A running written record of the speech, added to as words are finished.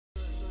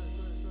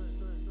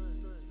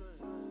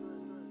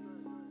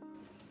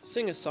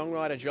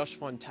Singer-songwriter Josh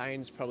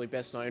Fontaine's probably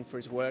best known for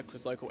his work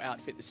with local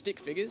outfit The Stick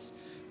Figures,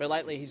 but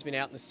lately he's been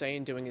out in the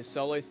scene doing his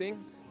solo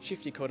thing.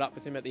 Shifty caught up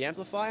with him at the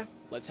Amplifier.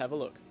 Let's have a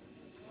look.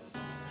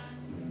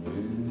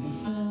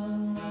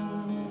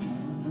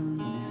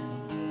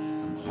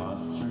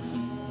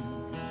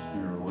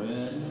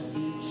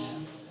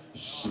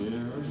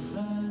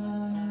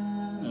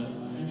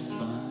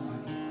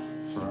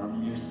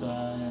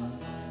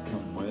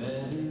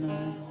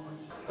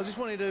 I just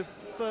wanted to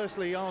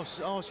firstly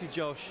ask you,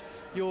 Josh,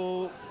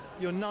 you're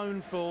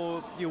known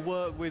for your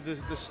work with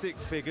the Stick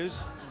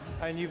Figures,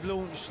 and you've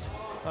launched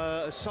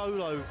a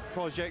solo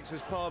project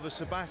as part of a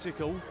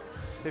sabbatical,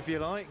 if you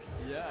like.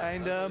 Yeah,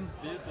 and that's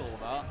beautiful,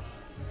 that.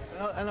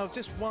 And I've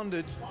just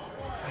wondered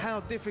how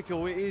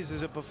difficult it is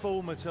as a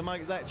performer to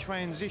make that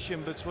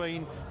transition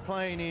between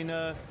playing in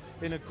a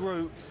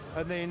group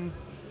and then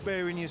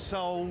bearing your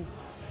soul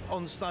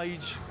on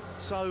stage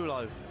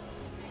solo.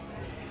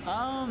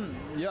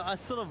 Yeah, I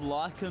sort of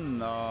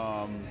liken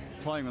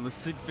playing with the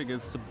Stick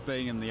Figures to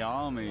being in the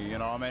army, you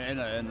know, I mean,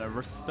 in a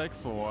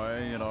respectful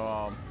way, you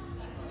know.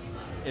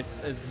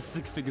 If the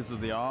Stick Figures are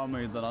the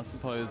army, then I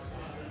suppose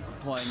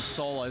playing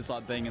solos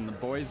like being in the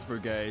Boys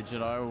Brigade, you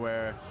know,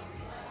 where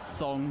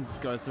songs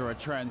go through a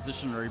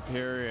transitionary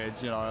period,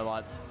 you know,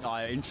 like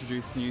I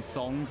introduce new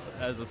songs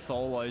as a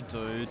solo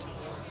dude,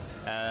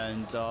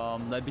 and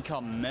they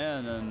become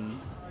men,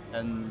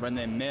 and when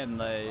they're men,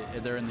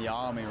 they're in the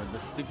army with the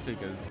Stick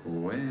Figures.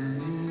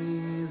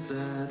 When he's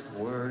at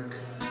work,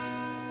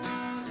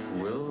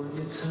 will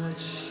you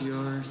touch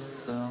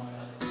yourself?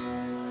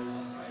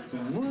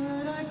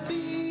 Would I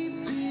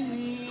be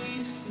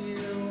beneath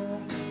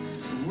you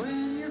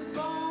when your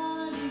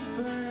body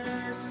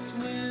bursts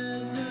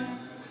with a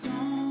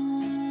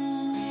song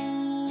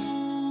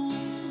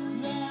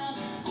that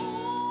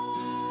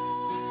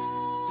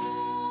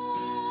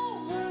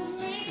over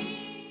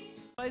me?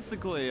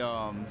 Basically,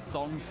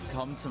 songs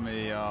come to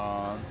me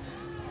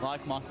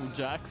like Michael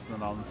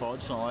Jackson,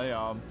 unfortunately.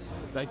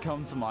 They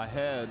come to my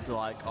head,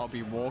 like I'll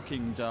be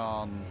walking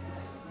down,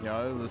 you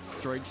know, the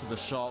street to the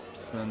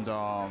shops, and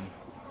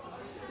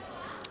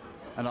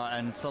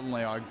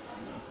suddenly I,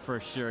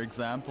 for sheer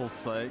example's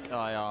sake,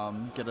 I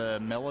get a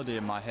melody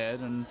in my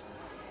head,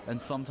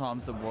 and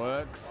sometimes it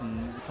works,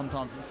 and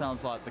sometimes it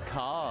sounds like the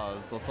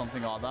Cars or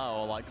something like that,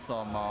 or like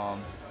some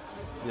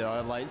you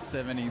know, late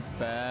 70s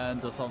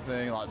band or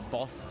something like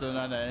Boston,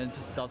 and it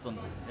just doesn't,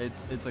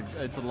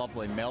 it's a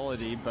lovely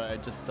melody, but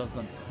it just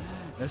doesn't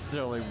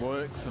necessarily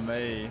work for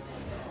me.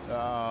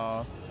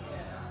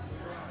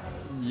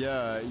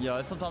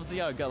 Yeah, sometimes,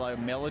 I get like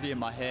a melody in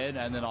my head,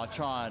 and then I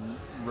try and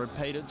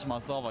repeat it to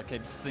myself. I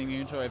keep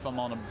singing to it. If I'm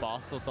on a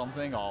bus or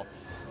something, I'll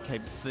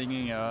keep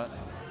singing it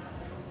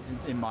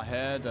in my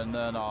head, and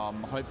then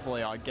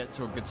hopefully I get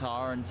to a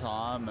guitar in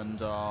time,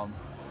 and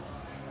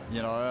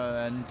you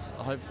know, and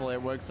hopefully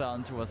it works out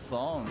into a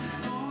song.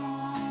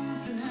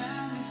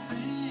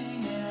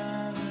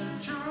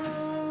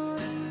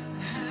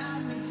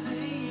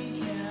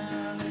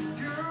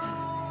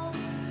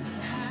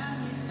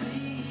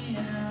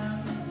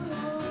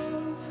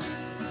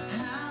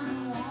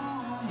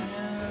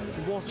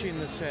 Watching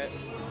the set,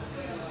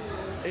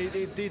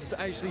 it did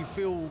actually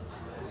feel,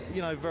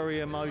 you know, very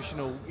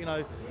emotional, you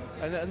know,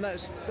 and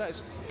that's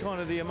kind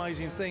of the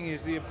amazing thing,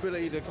 is the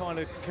ability to kind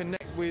of connect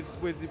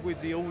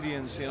with the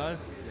audience, you know.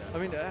 I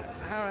mean,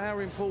 how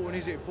important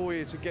is it for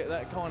you to get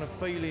that kind of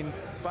feeling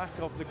back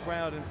off the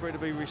crowd and for it to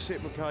be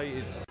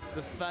reciprocated?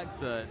 The fact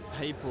that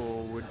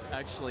people would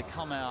actually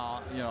come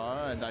out, you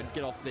know, and they'd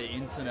get off their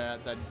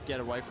internet, they'd get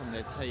away from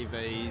their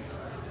TVs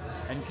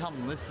and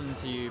come listen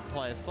to you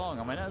play a song.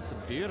 I mean, that's a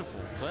beautiful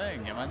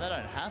thing. I mean, they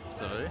don't have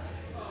to.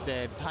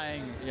 They're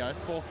paying, you know,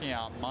 forking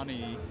out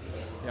money,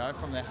 you know,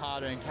 from their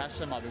hard-earned cash.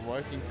 They might be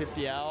working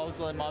 50 hours,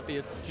 or they might be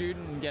a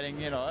student and getting,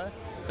 you know,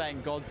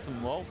 thank God,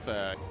 some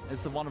welfare.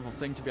 It's a wonderful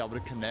thing to be able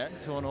to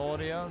connect to an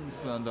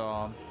audience, and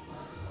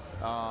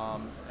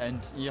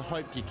you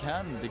hope you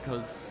can,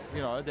 because,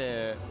 you know,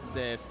 they're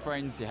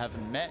friends you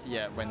haven't met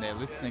yet when they're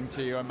listening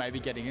to you and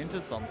maybe getting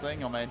into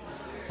something. I mean,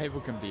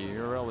 people can be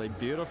really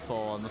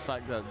beautiful, and the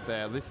fact that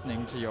they're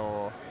listening to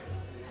your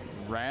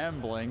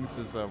ramblings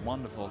is a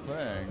wonderful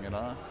thing, you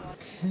know.